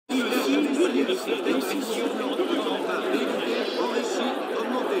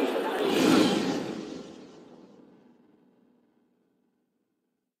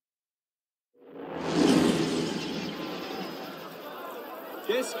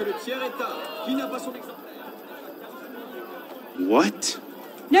Qu'est-ce que le tiers état? Qui n'a pas son exemplaire? What?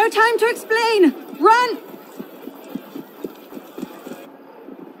 No time to explain! Run!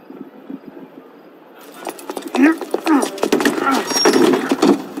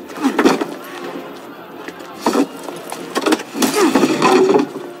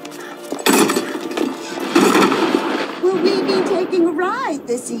 Will we be taking a ride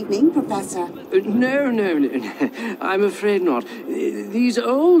this evening, Professor? No. I'm afraid not. These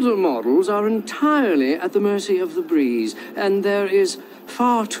older models are entirely at the mercy of the breeze, and there is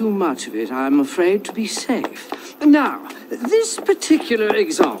far too much of it, I'm afraid, to be safe. Now, this particular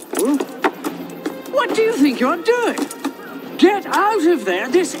example, what do you think you're doing? Get out of there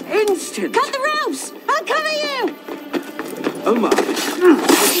this instant! Cut the ropes! I'll cover you! Oh my.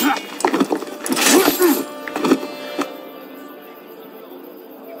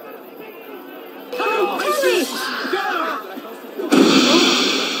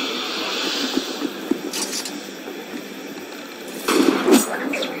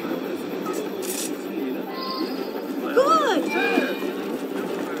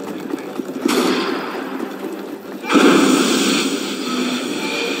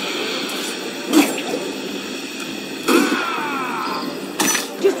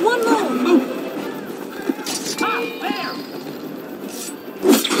 Just one more!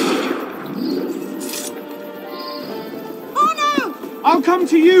 Oh no! I'll come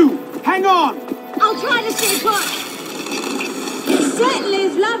to you! Hang on! I'll try to stay put! It certainly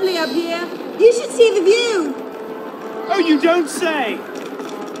is lovely up here. You should see the view. Oh, you don't say!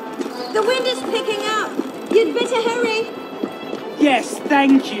 The wind is picking up. You'd better hurry. Yes,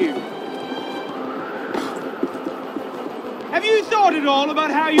 thank you. Have you thought at all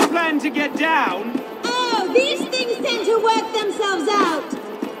about how you plan to get down? Oh, these things tend to work themselves out.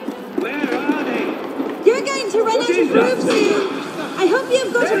 Where are they? You're going to run out of room soon. I hope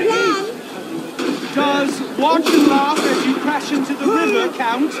you've got a plan. Does watch and laugh as you crash into the river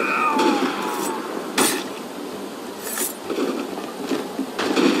count?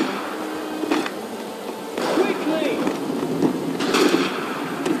 Quickly!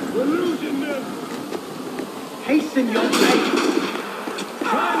 We're losing them! Hasten your pace!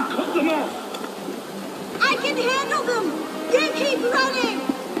 Try and cut them off! I can handle them. You keep running.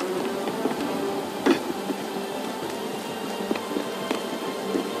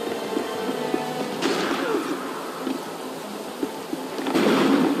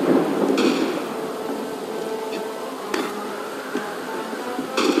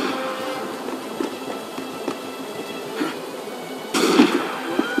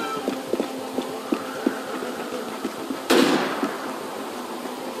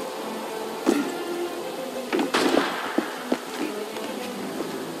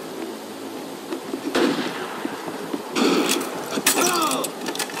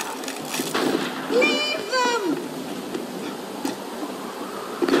 Leave them.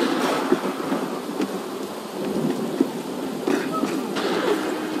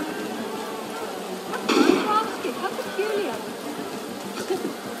 How peculiar.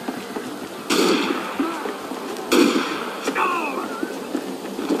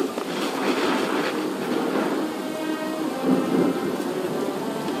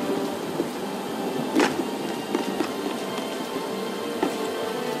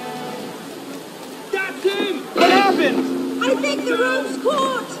 That's him! What happened? I think the rope's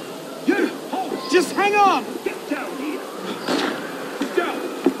caught. You hold! Just hang on! Get down here! Down!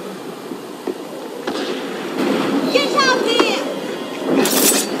 Get out there.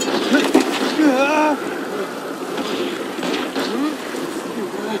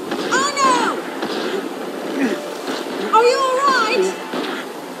 Oh no. Are you all right?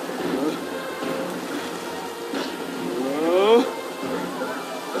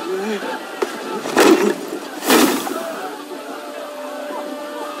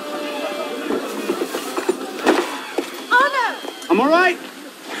 Oh no. I'm all right.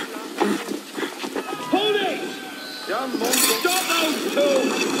 Hold it! Stop those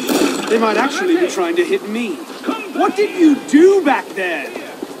two! They might actually be trying to hit me. Come back! What did you do back there?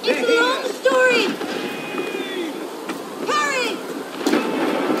 It's a long story. Hurry.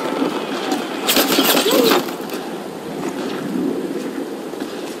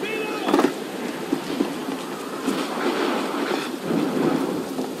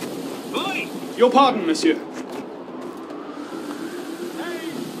 Boy! Your pardon, monsieur.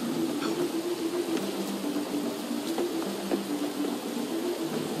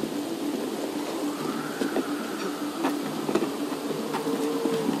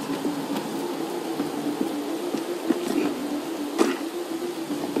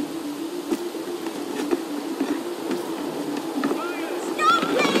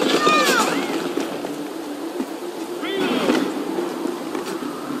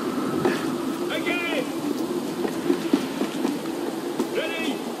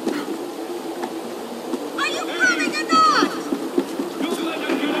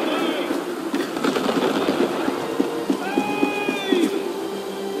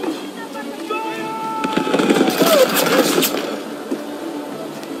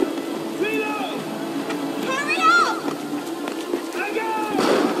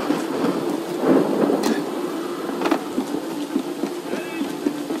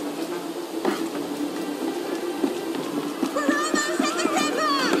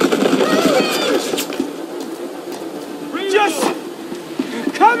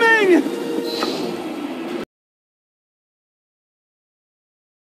 moving!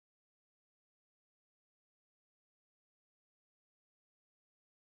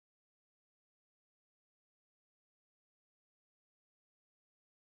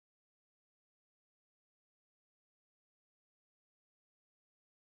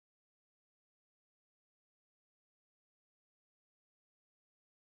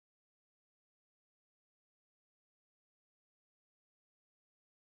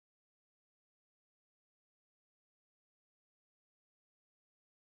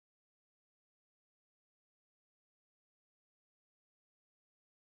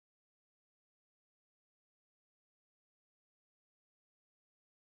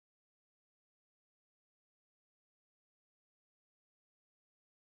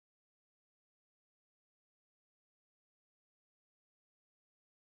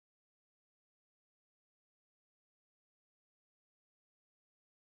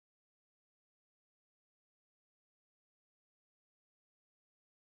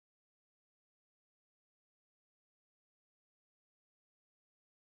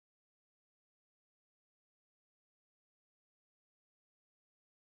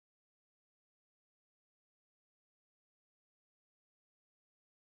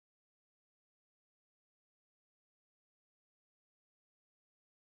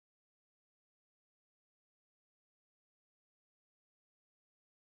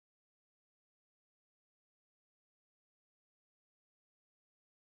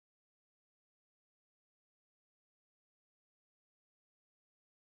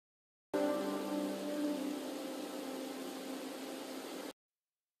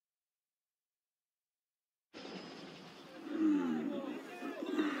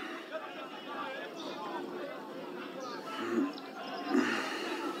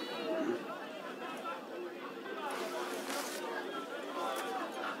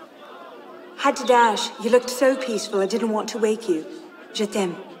 Had to dash. You looked so peaceful, I didn't want to wake you. Je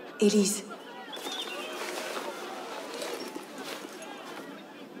t'aime, Elise.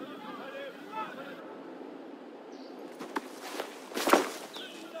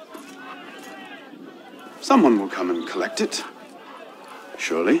 Someone will come and collect it.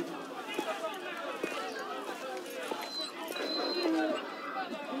 Surely.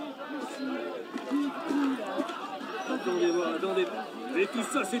 Attendez. Mais tout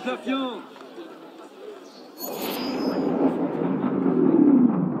ça, c'est de la fiente.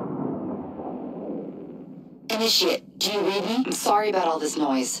 Initiate, do you read me? I'm sorry about all this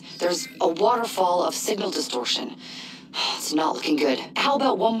noise. There's a waterfall of signal distortion. It's not looking good. How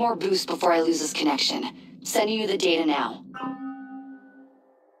about one more boost before I lose this connection? Sending you the data now.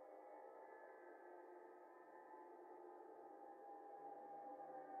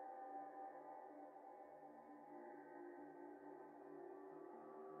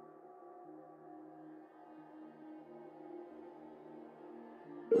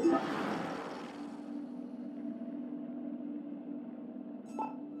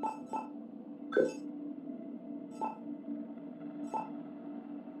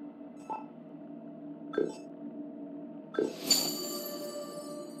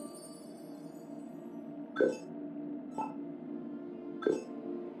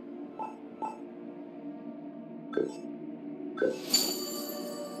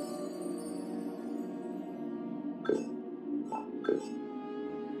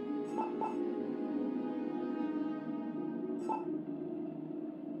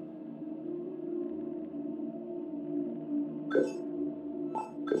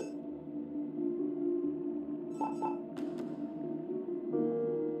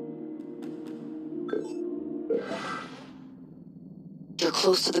 You're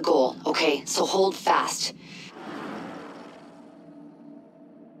close to the goal, okay? So hold fast.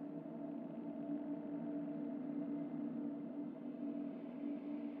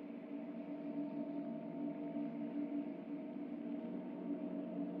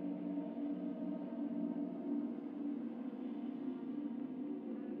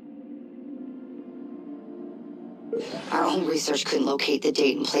 Our own research couldn't locate the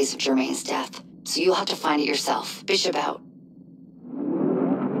date and place of Germain's death, so you'll have to find it yourself. Bishop out.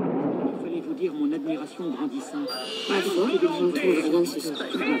 Fallait vous dire mon admiration grandissante. Ma foi, je ne trouve rien de suspect.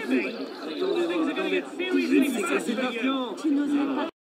 Attendez, mais tout ça, c'est de la fiente.